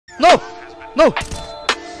No! No!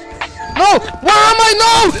 No! Where am I?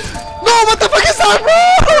 No! No! What the fuck is that,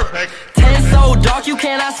 bro? Ten so dark you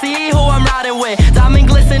cannot see who I'm riding with. Diamond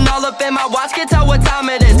glisten all up in my watch, can tell what time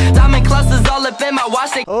it is. Diamond clusters all up in my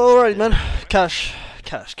watch. Alright, man. Cash.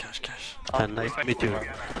 Cash. Nice to meet you.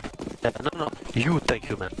 No. You, thank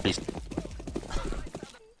you, man, please.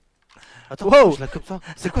 Attends, Wow. je la comme ça.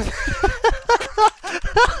 C'est quoi ça?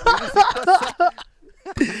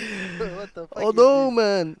 What the fuck Oh is no, this?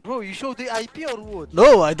 man. Bro, you show the IP or what?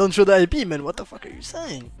 No, I don't show the IP, man. What the fuck are you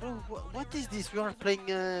saying? Bro, what is this? We are playing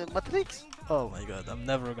Matrix? Oh my god, I'm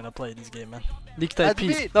never gonna play this game, man. Leaked IP.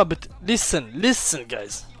 Admit. No, but listen,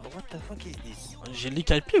 guys. What the fuck is this? J'ai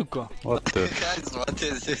leak IP ou quoi? What the? Guys, what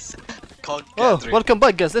is this? Code Oh, gathering. welcome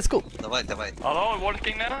back, guys. Let's go. Давай. Hello,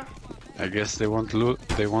 working now? I guess they want don't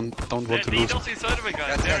want to They're lose. DDoSing server,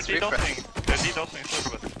 guys. Guys, They're guys, refresh. DDoSing. They're DDoSing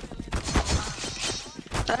server.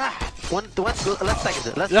 One, go, let's tag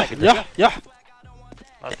it. Let's Yeah, tag it. yeah.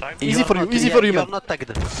 Last time. Easy for you, easy for you, You're man. not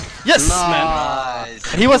tagged. Yes, man.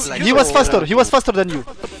 Nice. He was faster. He was faster than you.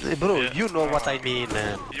 Bro, Yeah. you know what I mean.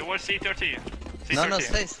 You were C13. C13. No,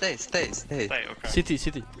 stay. Stay, okay.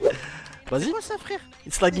 City. Vas-y. Quoi ça, frère?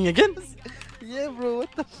 It's lagging again. Yeah, bro,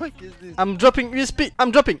 what the fuck is this? I'm dropping USP.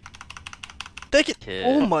 I'm dropping. Take it. Okay.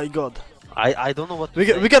 Oh my god. I don't know what to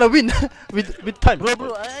We're say. gonna win with time.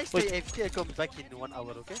 Bro, I stay AFK, I come back in 1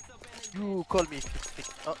 hour, okay? You call me if it's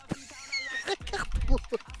fixed. Oh.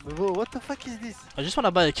 Bro, what the fuck is this? I just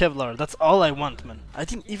wanna buy a Kevlar. That's all I want, man. I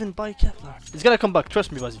didn't even buy Kevlar. It's gonna come back.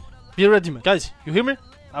 Trust me, Bazy. Be ready, man. Guys, you hear me?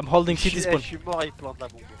 I'm holding city spawn. Je suis mort, il plante la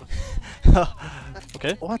bombe.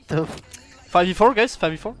 Okay. What the 5v4, guys.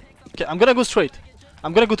 5v4. Okay, I'm gonna go straight.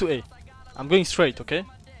 I'm gonna go to A. I'm going straight, okay?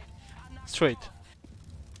 Straight.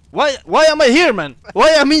 Why am I here, man? Why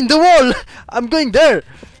am I in the wall? I'm going there.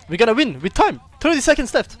 We're gonna win with time. 30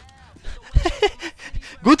 seconds left.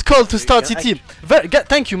 Good call to start CT.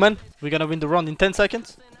 Thank you, man. We're gonna win the round in 10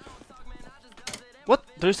 seconds. What?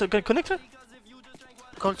 There's a connector?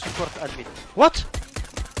 Call support admin. What?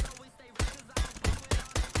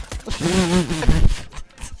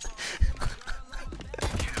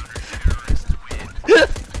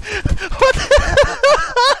 What?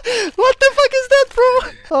 What the fuck is that,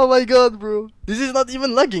 bro? Oh my god, bro. This is not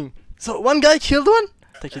even lagging. So one guy killed one?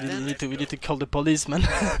 Thank you. We need to call the police, man.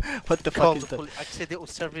 What the fuck is that? Accéder au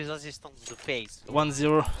service assistance de face.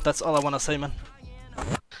 1-0. That's all I wanna say, man.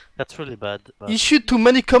 That's really bad. Issued too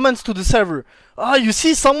many comments to the server. Ah, you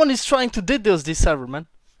see, someone is trying to DDoS this server, man.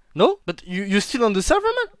 No? But you're still on the server,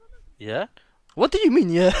 man? Yeah? What do you mean,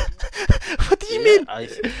 yeah? What do you mean? I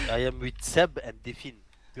am with Seb and Defin.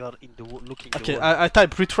 We are in the looking. Okay, the wall. I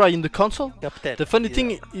type retry in the console. Captain. The funny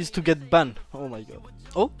thing is to get banned. Oh my god.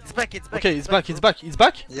 Oh? It's back. Okay, it's back. It's back.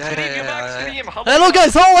 Yeah. Stream, you're back, stream. Hello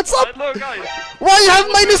guys, oh what's up? Hello, guys. Why you have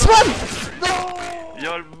 -1? No!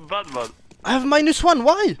 You're bad, man. I have -1,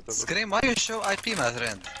 why? Scream, why you show IP, my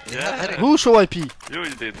friend? You Yeah. have Who show IP? You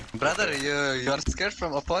did. Brother, you are scared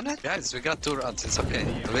from opponent? Guys, we got 2 rounds, it's okay.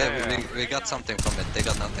 We got something from it, they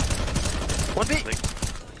got nothing. One B.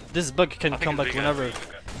 This bug can think come it's back big whenever. enough.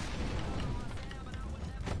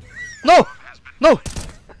 No! No!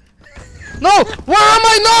 No! Where am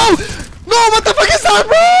I? No! No! What the fuck is that,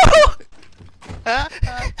 bro?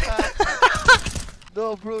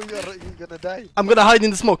 No, bro, you're gonna die. I'm gonna hide in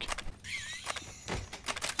the smoke.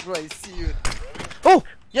 Bro, I see you. Oh!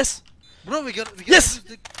 Yes! Bro, we're gonna Yes!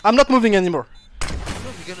 lose. I'm not moving anymore. Bro,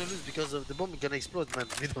 we're gonna lose because of the bomb. Gonna explode, man.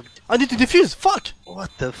 We don't. I need to defuse. Fuck! What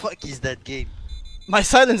the fuck is that game? My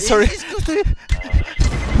silence, sorry. It's close to you.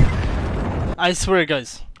 I swear,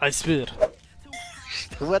 guys. I swear.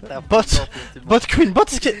 What the But Queen,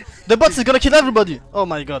 the bot is gonna kill everybody. Oh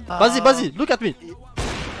my god. Bazy, look at me.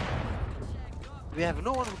 We have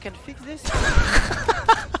no one who can fix this.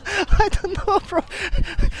 I don't know, bro.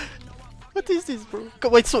 What is this, bro?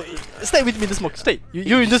 Wait, so stay with me in the smoke. Stay.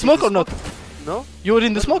 You're in the smoke or not? No. You're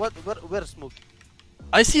in the smoke? Where smoke?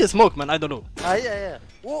 I see a smoke, man. I don't know. Ah, yeah.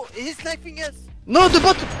 Whoa, he's sniping us. No, the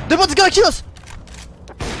bot is gonna kill us.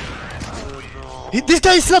 Oh, no. This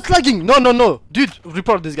guy is not lagging. No. Dude,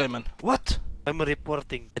 report this guy, man. What? I'm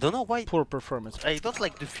reporting. I don't know why. Poor performance. I don't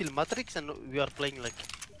like to feel Matrix and we are playing like.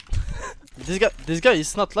 This guy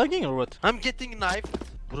is not lagging or what? I'm getting knifed.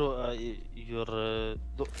 Bro, you're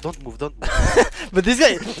don't move. But this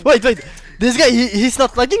guy, wait. This guy, he's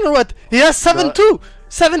not lagging or what? He has 7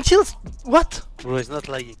 kills. What? Bro, it's not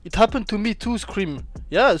lagging. It happened to me too, Scream.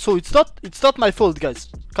 Yeah, so it's not my fault, guys.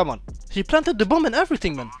 Come on. He planted the bomb and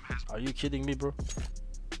everything, man. Are you kidding me, bro?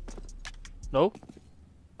 No?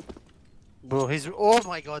 Bro, oh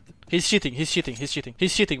my god. He's cheating,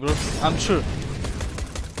 bro. I'm sure.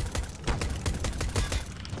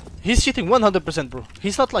 He's cheating 100%, bro.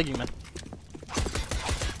 He's not lagging, man.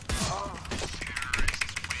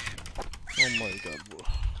 Oh my god, bro.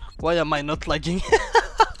 Why am I not lagging?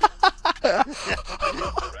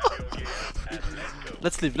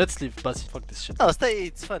 Let's leave, bazy. Fuck this shit. No, stay,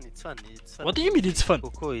 it's fun. What do you mean it's fun?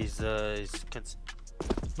 Coco is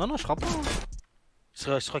Non, non, je crois pas. Je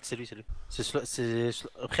crois que c'est lui.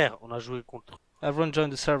 Frère, on a joué contre. Everyone join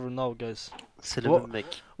the server now, guys. C'est le même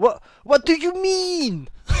mec. What do you mean?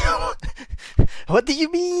 What do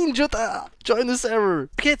you mean, Jota? Join the server.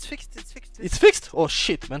 Okay, it's fixed. It's fixed? Oh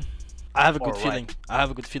shit, man. I have a good feeling. I have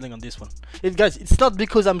a good feeling on this one. Guys, it's not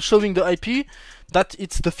because I'm showing the IP that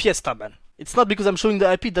it's the fiesta, man. It's not because I'm showing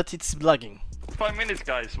the IP that it's lagging. 5 minutes,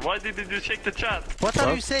 guys. Why did you check the chat? What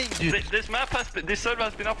are you saying, dude? This server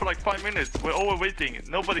has been up for like 5 minutes. We're all waiting.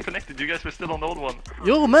 Nobody connected. You guys were still on the old one.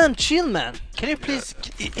 Yo, man, chill, man. Can you please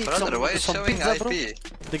eat Brother, why are you some showing pizza, IP? bro?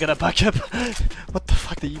 They gotta back up. What the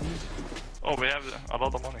fuck do you mean? Oh, we have a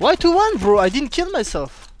lot of money. Why 2-1, bro? I didn't kill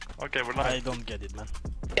myself. Okay, we're not. I don't get it, man.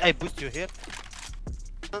 I boost you here.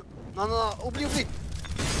 Non, oublie.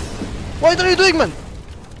 What are you doing, man?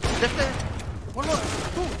 Left. One more.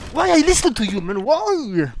 Two. Why I listen to you, man?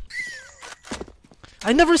 Why?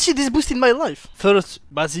 I never see this boost in my life. First,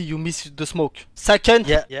 bazy, you miss the smoke. Second,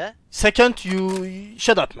 Yeah. Second, you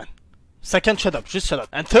shut up, man. Second, shut up. Just shut up.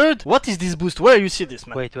 And third, what is this boost? Where you see this,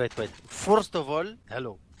 man? Wait. First of all,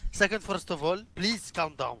 hello. Second, first of all, please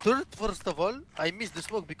count down. Third, first of all, I missed the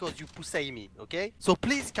smoke because you pussy me, okay? So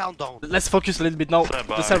please count down. Let's focus a little bit now.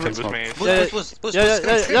 The server. Boost me.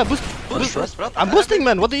 Yeah, boost. I'm boosting,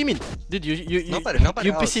 man. What do you mean? Did you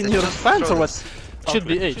Nobody piss in else. your Just pants or throw what? this. Should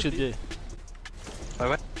be A.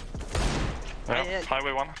 Highway. Yeah,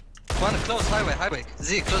 highway 1. One close highway.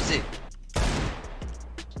 Z, close Z.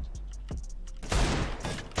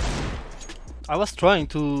 I was trying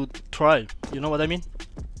to try. You know what I mean?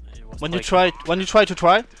 When you try to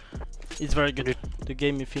try, it's very good. The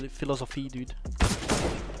gaming philosophy, dude.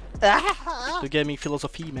 The gaming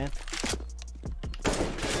philosophy, man.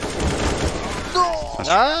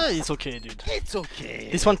 No! It's okay, dude. It's okay.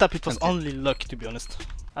 This one tap, it was only luck, to be honest.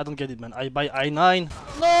 I don't get it, man. I buy i9.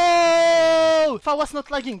 No! If I was not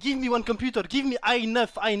lagging, give me one computer. Give me i9,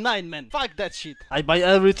 i9, man. Fuck that shit. I buy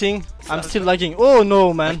everything. I'm still lagging. Oh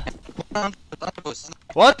no, man.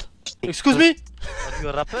 What? Excuse me? Are you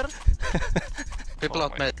a rapper? People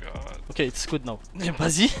out mid. Okay, it's good now.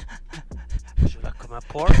 Bazy, Je la comme un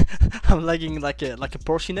porc. I'm lagging like a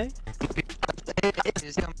porcine.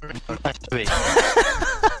 Oui.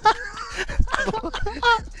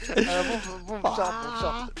 Bon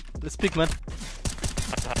shot. Let's pick, man.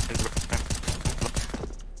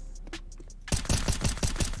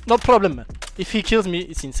 No problem, man. If he kills me,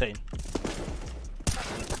 it's insane.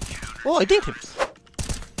 Oh, I dinked him.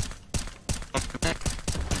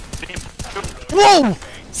 Whoa!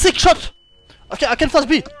 Sick shot! Okay, I can flash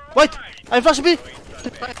B. Wait, I flash B.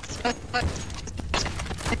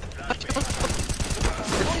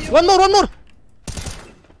 One more.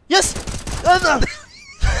 Yes!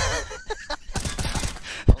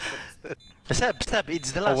 Stab,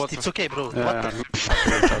 it's the last. It's okay, bro. Yeah.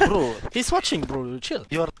 Bro, he's watching, bro. Chill.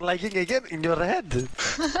 You're lagging again in your head.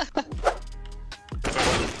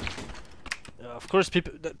 Of course,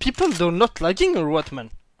 people they're not lagging or what,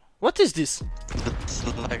 man? What is this?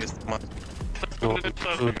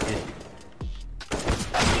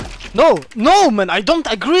 No, man, I don't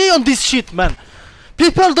agree on this shit, man.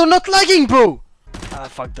 People they're not lagging, bro.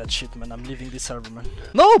 Fuck that shit, man. I'm leaving this server, man.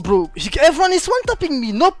 No, bro. Everyone is one-tapping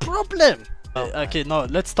me. No problem. Okay, no,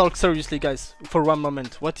 let's talk seriously, guys, for one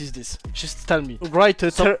moment. What is this? Just tell me. Write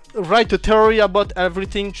a theory about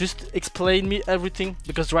everything. Just explain me everything,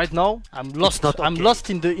 because right now I'm lost. I'm lost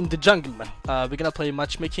in the jungle, man. We're gonna play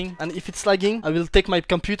matchmaking, and if it's lagging, I will take my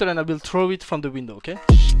computer and I will throw it from the window. Okay?